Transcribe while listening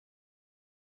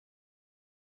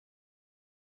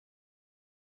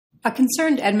A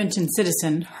concerned Edmonton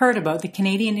citizen heard about the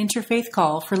Canadian Interfaith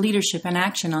Call for Leadership and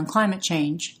Action on Climate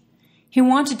Change. He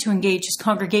wanted to engage his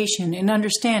congregation in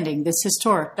understanding this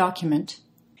historic document.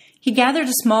 He gathered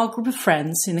a small group of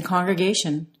friends in the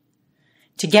congregation.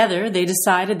 Together, they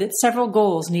decided that several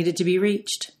goals needed to be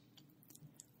reached.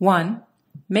 1.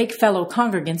 Make fellow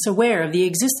congregants aware of the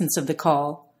existence of the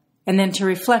call, and then to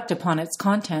reflect upon its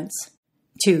contents.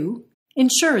 2.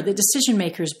 Ensure that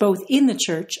decision-makers both in the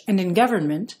church and in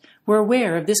government were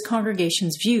aware of this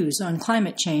congregation's views on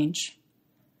climate change.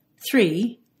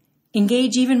 3.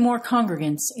 Engage even more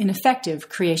congregants in effective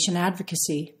creation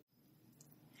advocacy.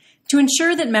 To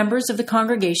ensure that members of the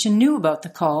congregation knew about the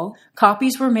call,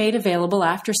 copies were made available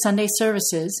after Sunday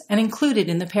services and included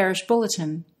in the parish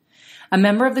bulletin. A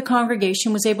member of the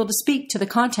congregation was able to speak to the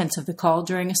contents of the call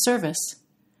during a service.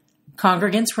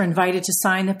 Congregants were invited to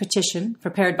sign the petition,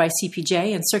 prepared by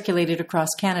CPJ and circulated across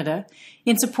Canada,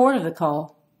 in support of the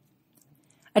call.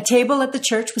 A table at the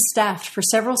church was staffed for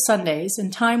several Sundays,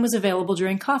 and time was available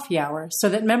during coffee hour so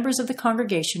that members of the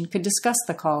congregation could discuss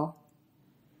the call.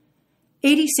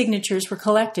 80 signatures were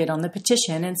collected on the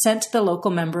petition and sent to the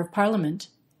local Member of Parliament.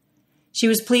 She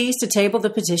was pleased to table the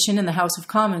petition in the House of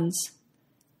Commons.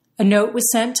 A note was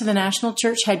sent to the National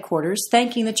Church headquarters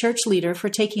thanking the church leader for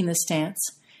taking this stance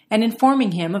and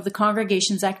informing him of the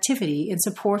congregation's activity in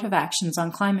support of actions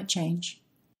on climate change.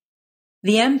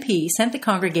 The MP sent the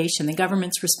congregation the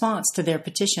government's response to their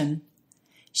petition.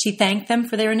 She thanked them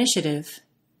for their initiative.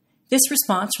 This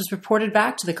response was reported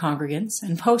back to the congregants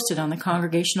and posted on the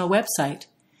congregational website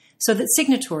so that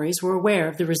signatories were aware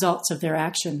of the results of their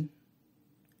action.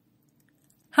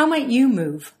 How might you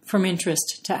move from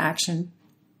interest to action?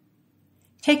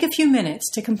 Take a few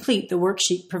minutes to complete the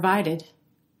worksheet provided.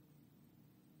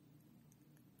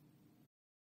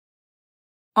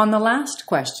 On the last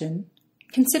question,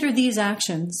 consider these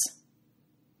actions.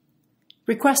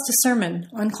 Request a sermon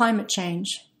on climate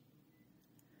change.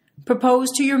 Propose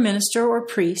to your minister or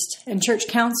priest and church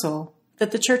council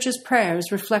that the church's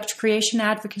prayers reflect creation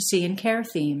advocacy and care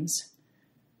themes.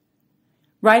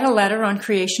 Write a letter on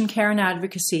creation care and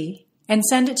advocacy and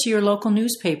send it to your local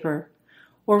newspaper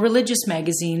or religious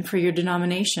magazine for your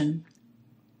denomination.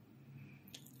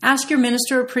 Ask your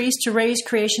minister or priest to raise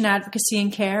creation advocacy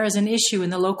and care as an issue in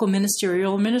the local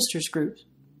ministerial ministers group.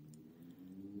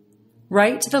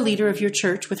 Write to the leader of your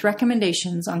church with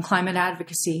recommendations on climate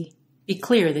advocacy. Be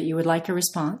clear that you would like a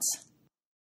response.